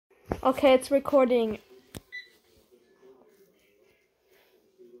Okay, it's recording.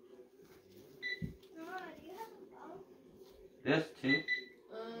 This too?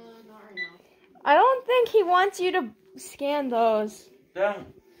 Not right now. I don't think he wants you to scan those. Don't.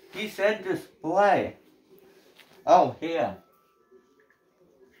 He said display. Oh, here.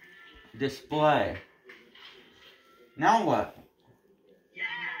 Display. Now what? Yeah,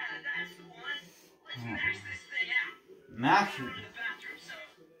 that's the one. Let's mash this thing out. Mash I'm it. in the bathroom, so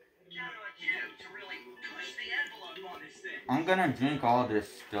count on you to really push the envelope on this thing. I'm gonna drink all this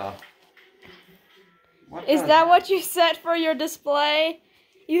stuff. What Is the- that what you set for your display?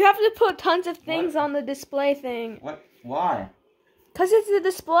 You have to put tons of things on the display thing. What? Why? Because it's a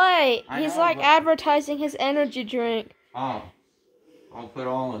display. I He's know, like but- advertising his energy drink. Oh. I'll put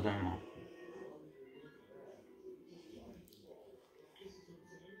all of them on.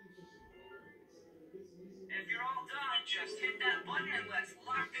 If you're all done, just hit that button and let's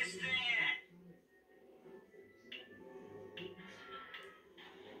lock this thing in.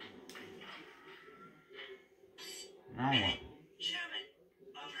 Now what? Jimmy,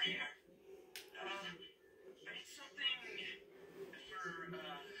 over here. I need something for,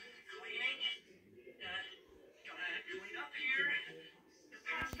 cleaning. Gotta clean up here.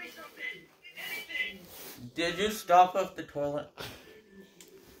 Pass me something. Anything. Did you stop up the toilet?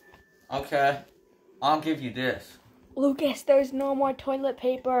 Okay. I'll give you this. Lucas, there's no more toilet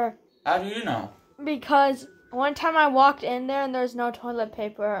paper. How do you know? Because one time I walked in there and there's no toilet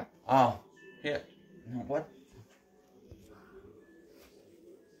paper. Oh. Here. No, what?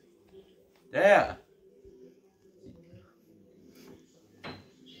 There.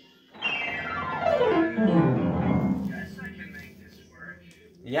 Guess I can make this work.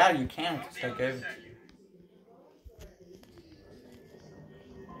 Yeah, you can. Because I gave it to you.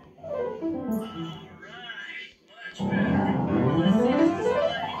 Alright, much better. Let's see this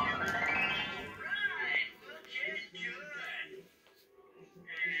display. Alright, looking good.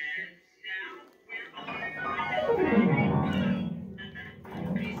 And now we're on.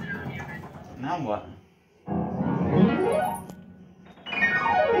 Peace out, human. Now what?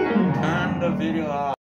 Turn the video off.